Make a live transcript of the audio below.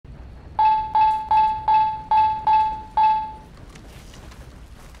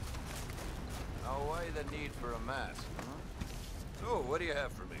for a mask, huh? So, what do you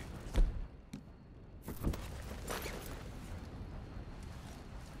have for me?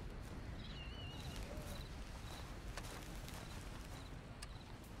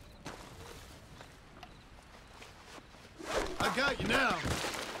 I got you now.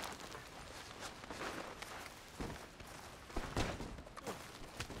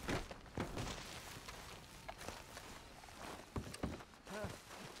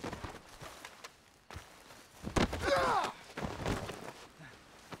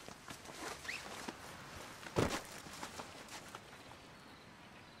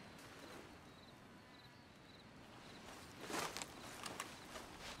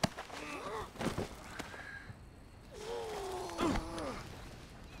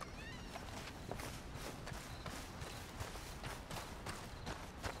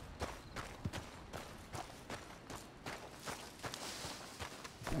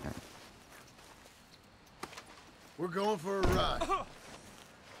 We're going for a ride.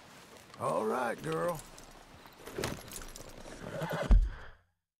 All right, girl.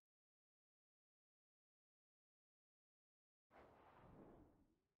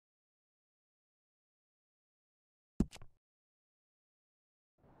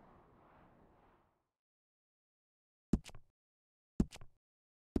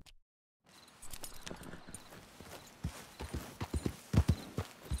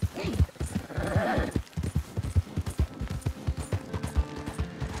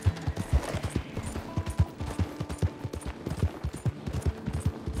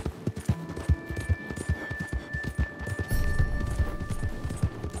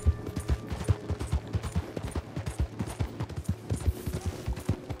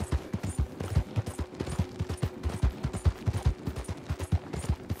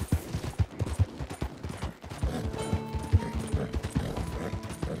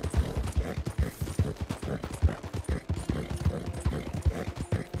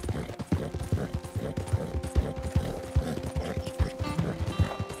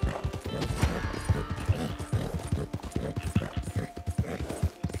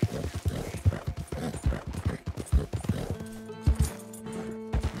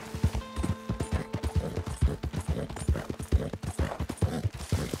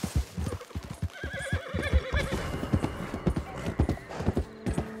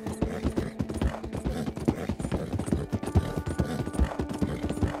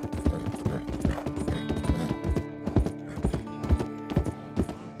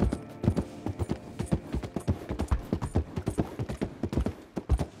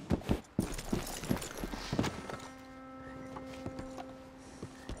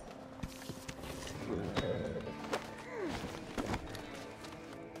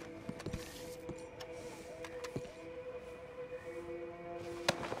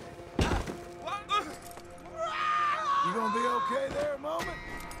 You gonna be okay there a moment?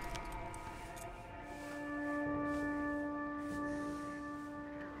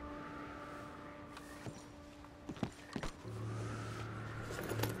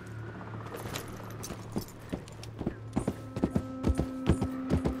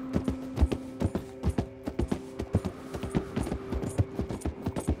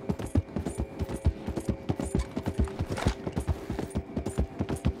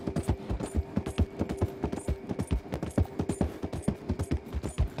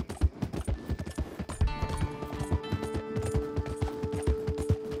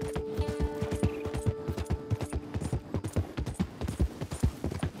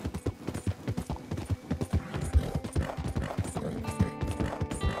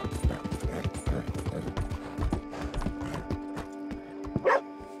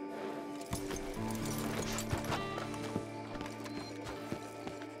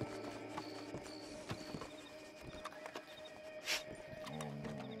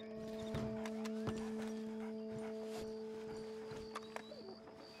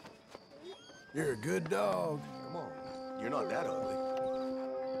 You're a good dog. Come on. You're not that ugly.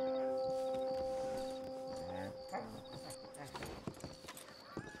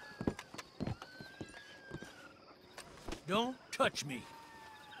 Don't touch me.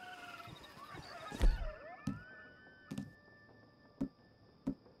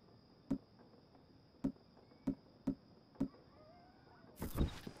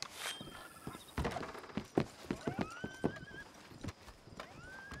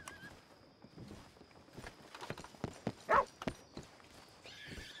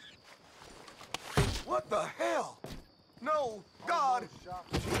 What the hell? No, God!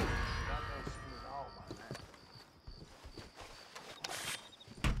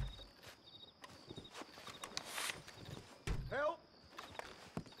 Help!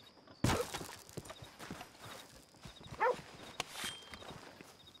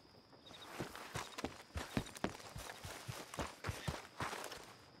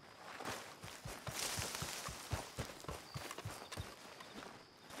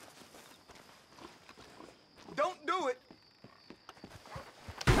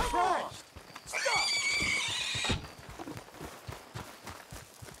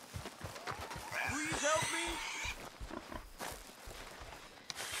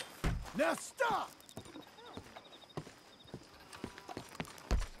 Now stop!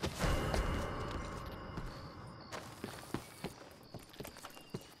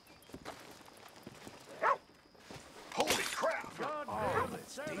 Holy crap! God damn it,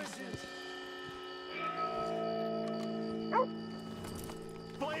 services.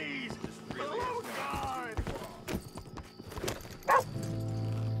 Please! Oh, God!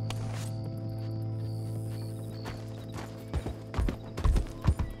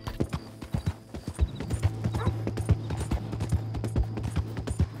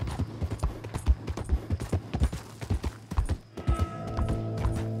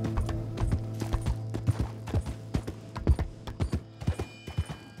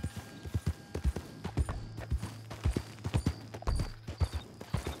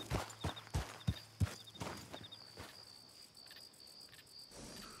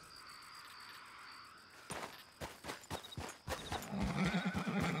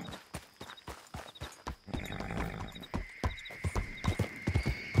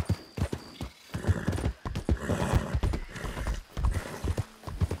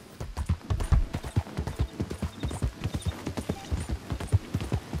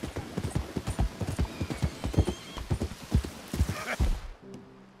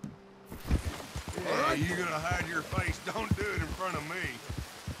 Hey, you're gonna hide your face. Don't do it in front of me.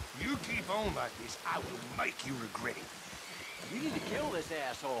 You keep on like this, I will make you regret it. You need to kill this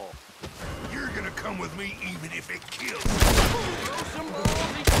asshole. You're gonna come with me even if it kills Throw some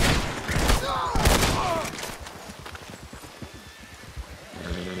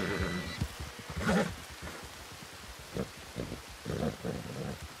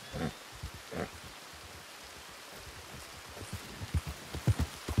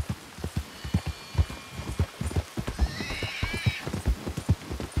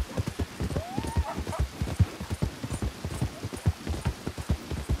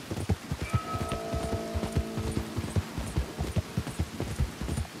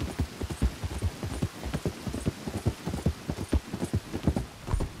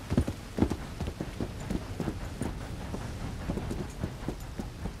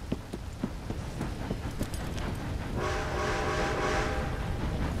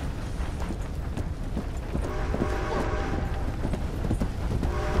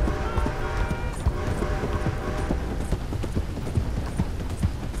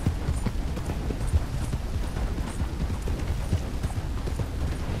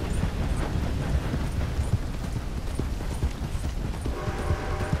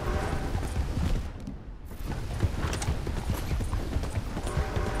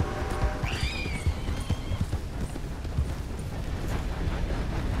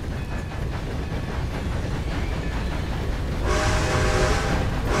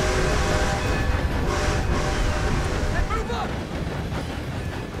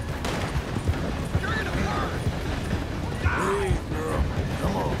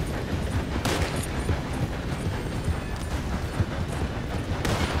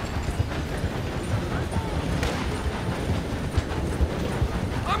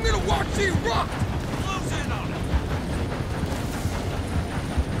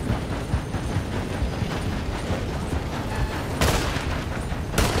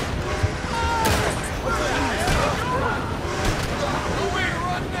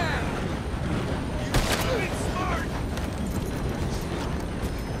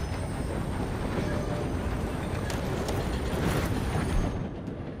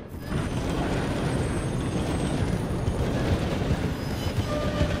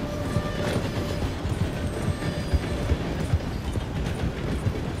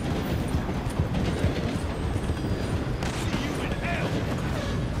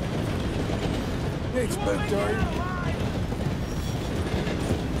Hey, spooked, are you?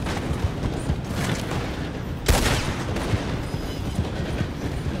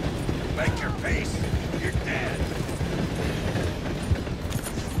 Make your peace. You're dead.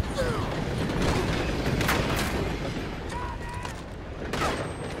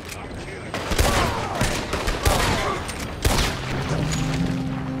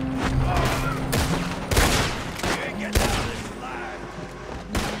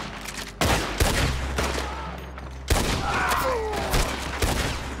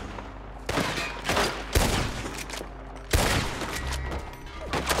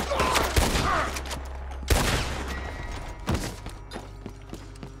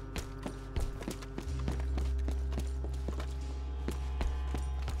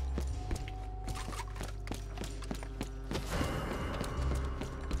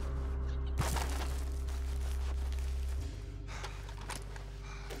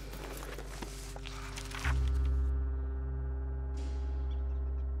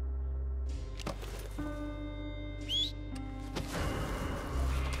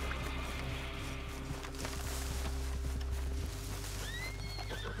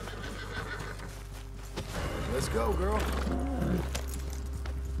 go, girl.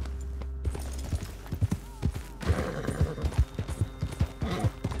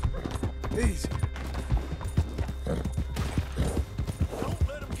 Easy. Don't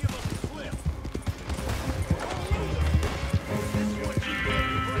let him give us the slip. This is what you get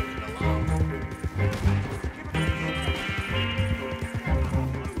for breaking the law.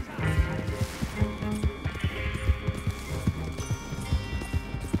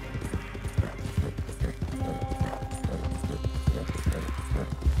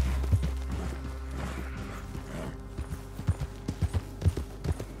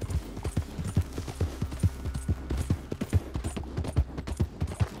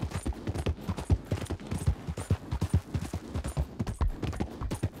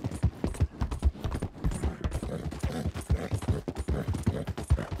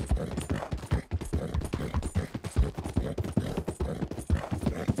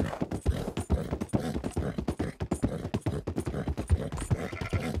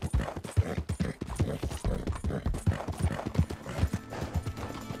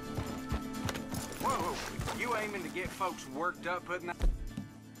 Whoa, you aiming to get folks worked up putting that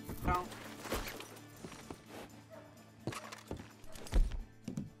on?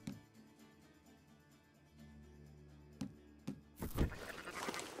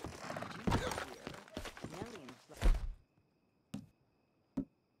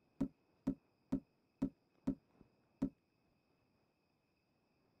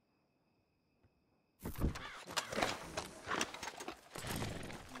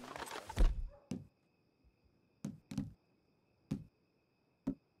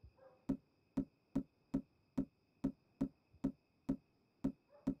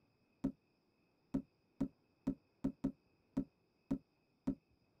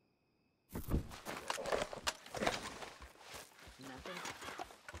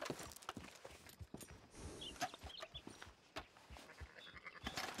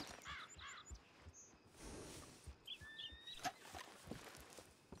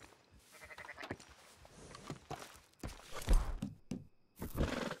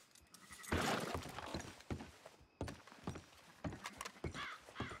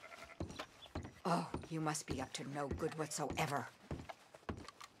 Oh, you must be up to no good whatsoever.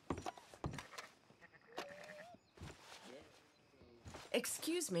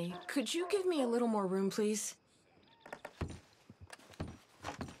 Excuse me, could you give me a little more room, please?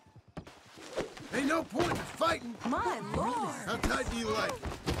 Ain't no point in fighting. My lord! How tight do you like it?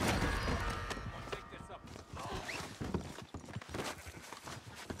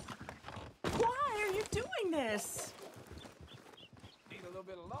 Why are you doing this? Need a little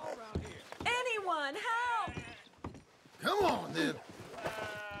bit of law around here. Anyone, help! Come on, then.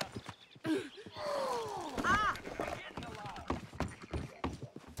 Ah!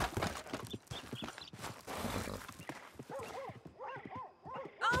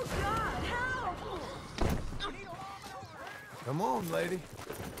 Oh, God, help! Come on, lady.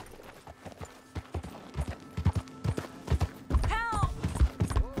 Help!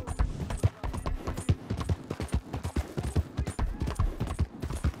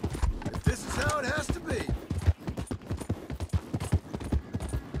 If this is how it has to be.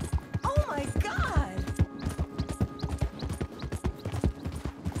 Oh, my God!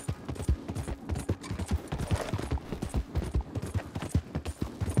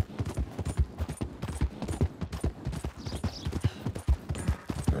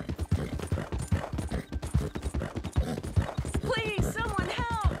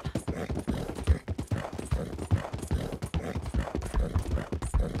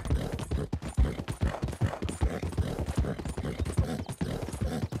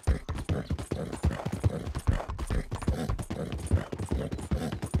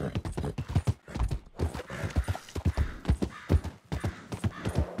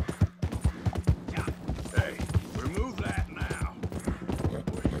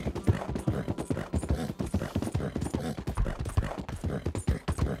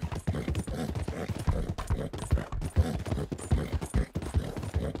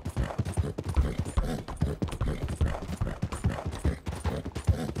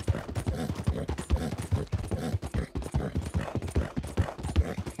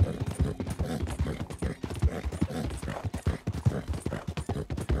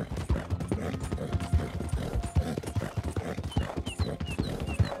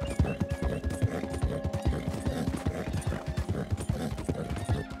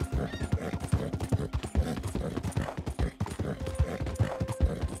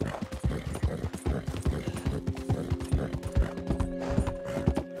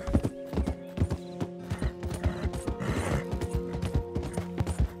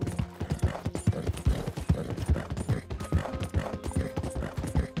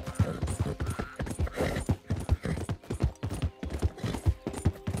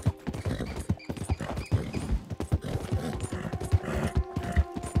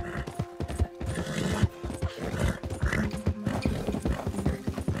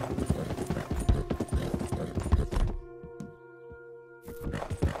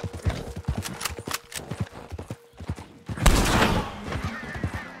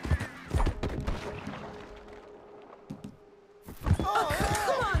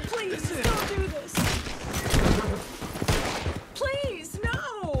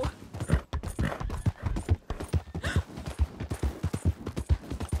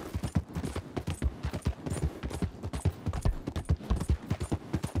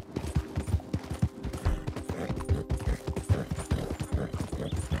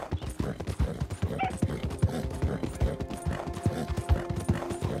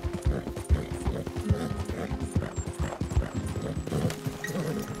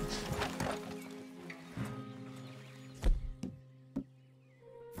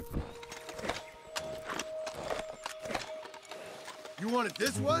 want it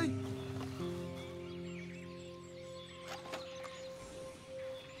this way?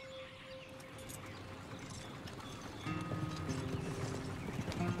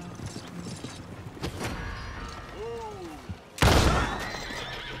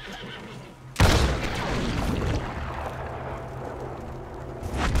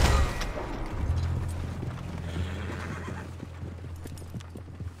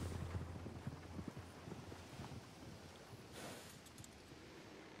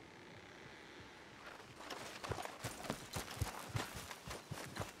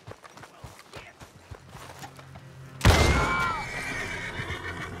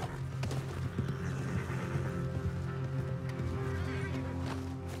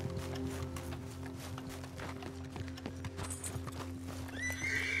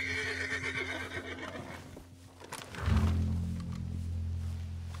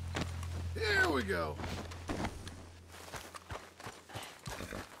 Here we go.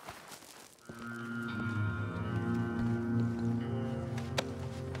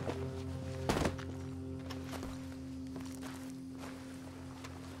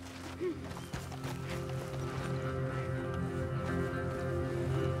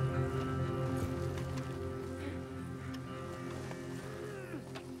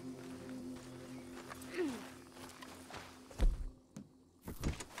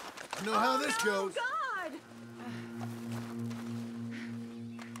 You know how this goes. God!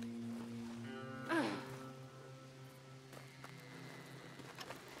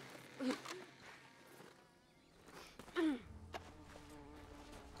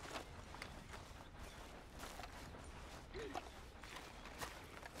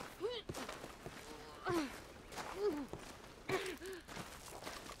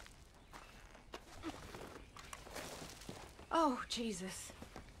 Oh, Jesus.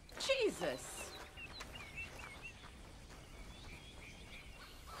 Jesus!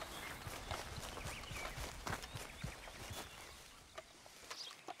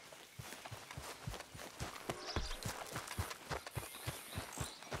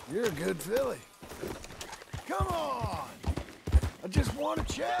 You're a good filly. Come on! I just want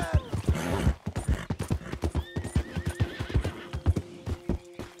to chat.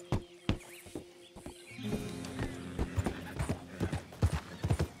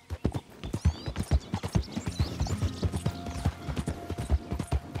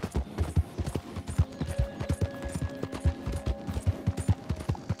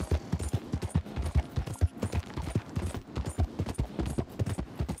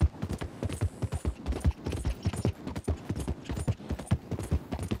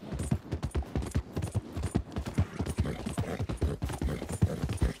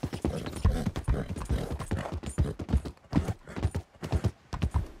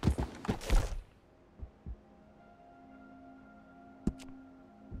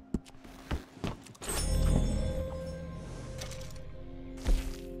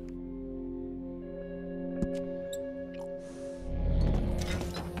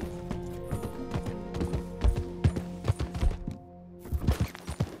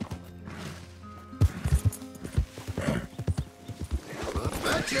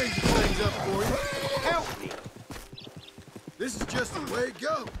 That changes things up for you. Help me! This is just the way it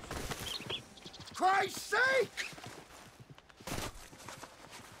goes. Christ's sake!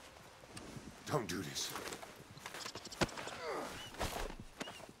 Don't do this.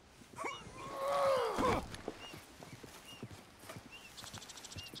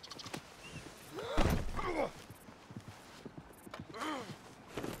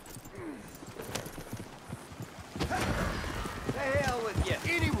 The hell with you.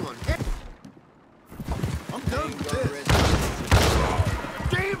 Anyone, I'm done with this.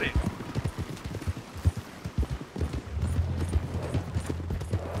 damn it!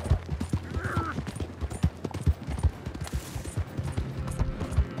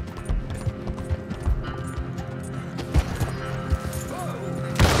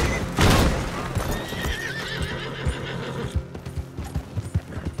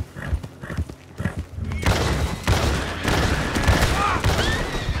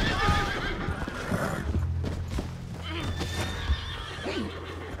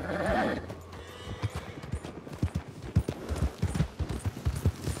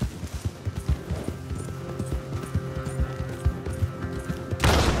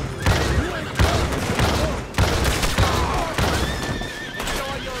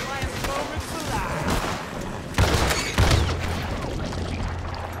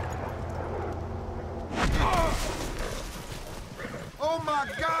 Oh my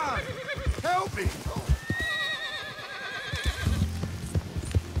God! Help me!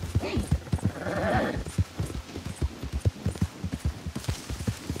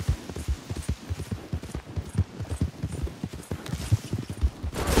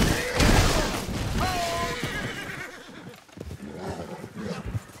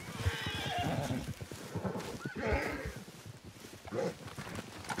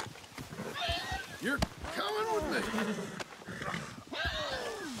 You're coming with me.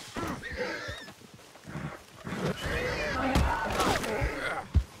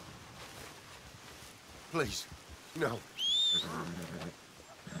 Please, no.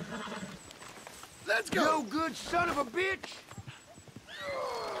 Let's go. No good son of a bitch!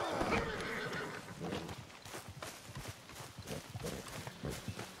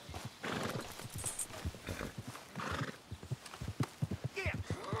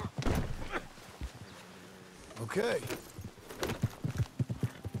 Okay.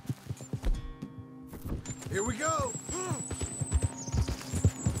 Here we go.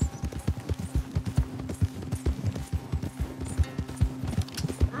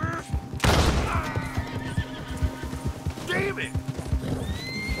 Damn it!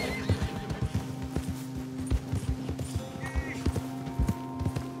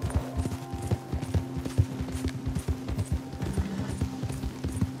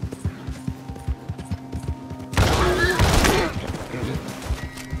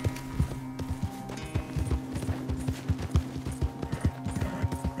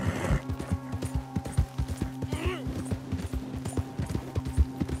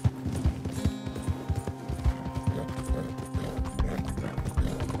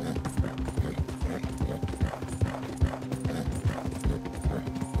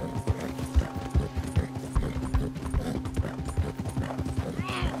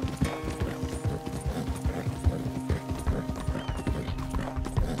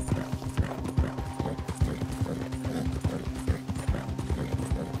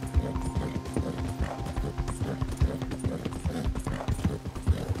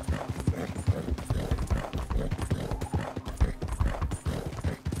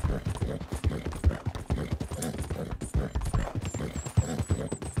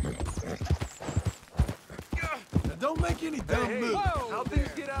 Don't make any dumb moves. Whoa, how things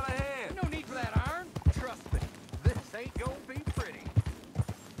get out of hand? No need for that iron. Trust me, this ain't gonna be pretty.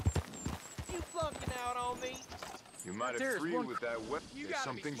 You flunking out on me? You might have There's three one- with that weapon. You There's gotta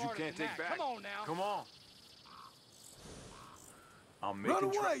some be things you smarter can't than take that. back. Come on now. Come on. I'll make Run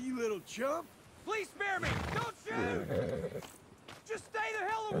it away, you little chump. Please spare me. Don't shoot. Just stay the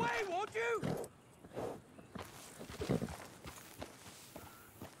hell away, won't you?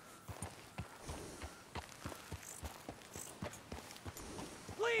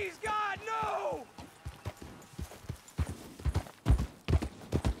 Please, God, no!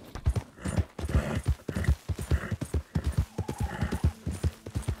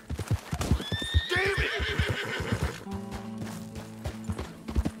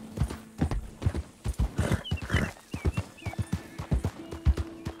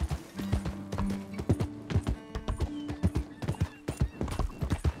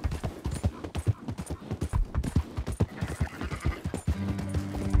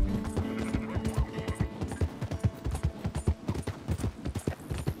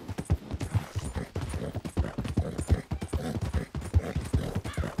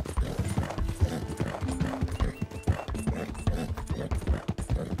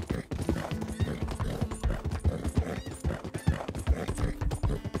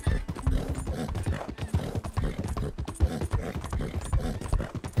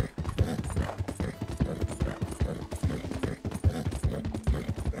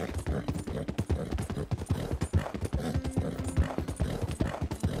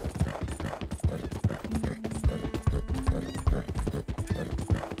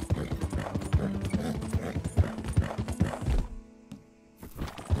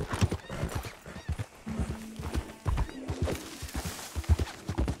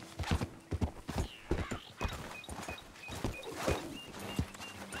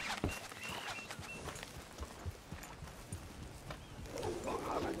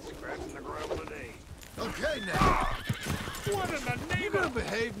 Okay, now. What in the You name gonna of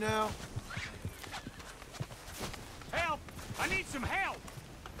behave now? help? I need some help.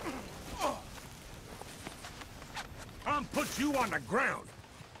 I'm put you on the ground.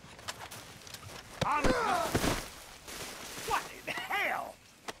 What in the hell?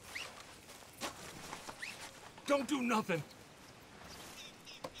 Don't do nothing.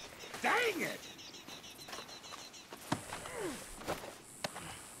 Dang it!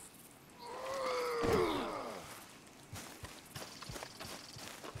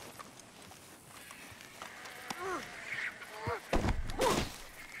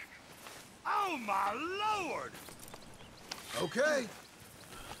 Oh, my Lord! Okay.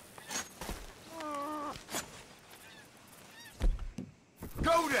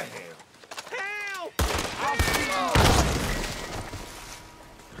 Go to hell! Help!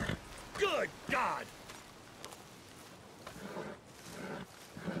 Good God!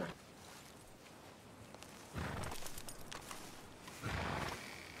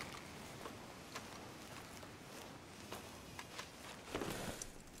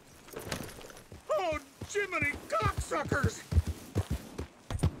 Jiminy cocksuckers!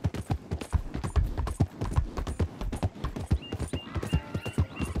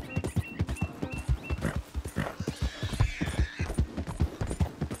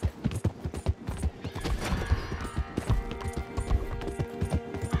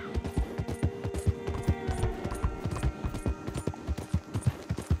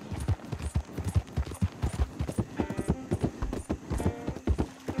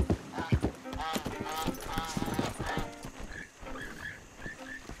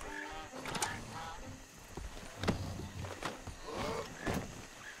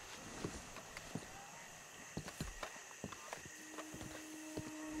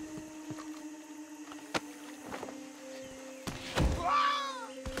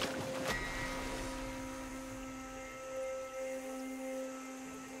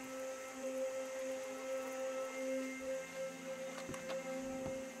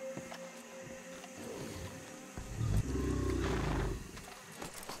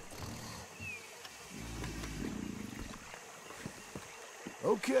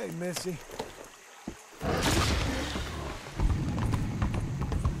 Okay, Missy.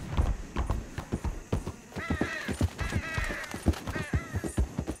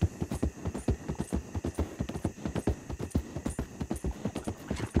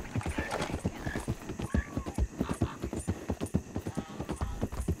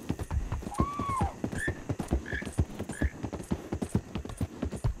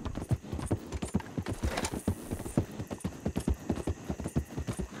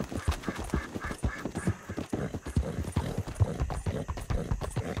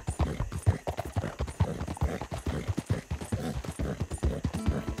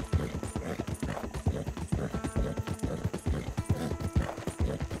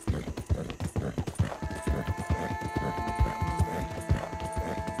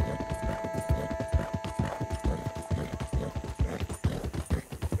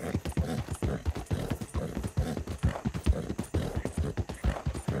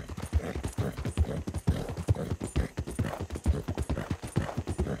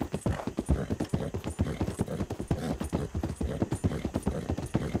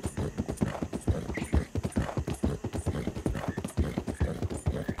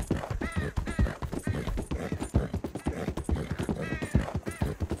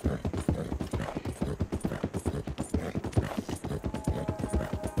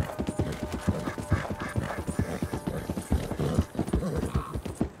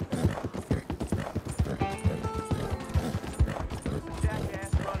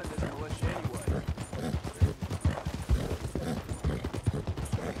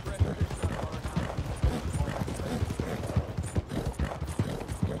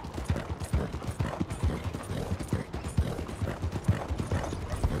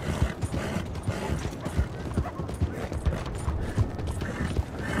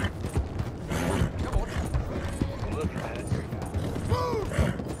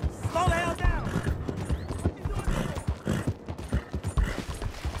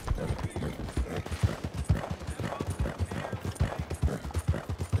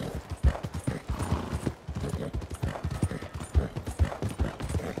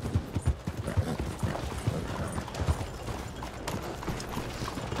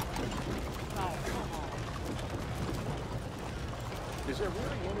 Is there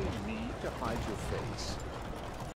really any need to hide your face?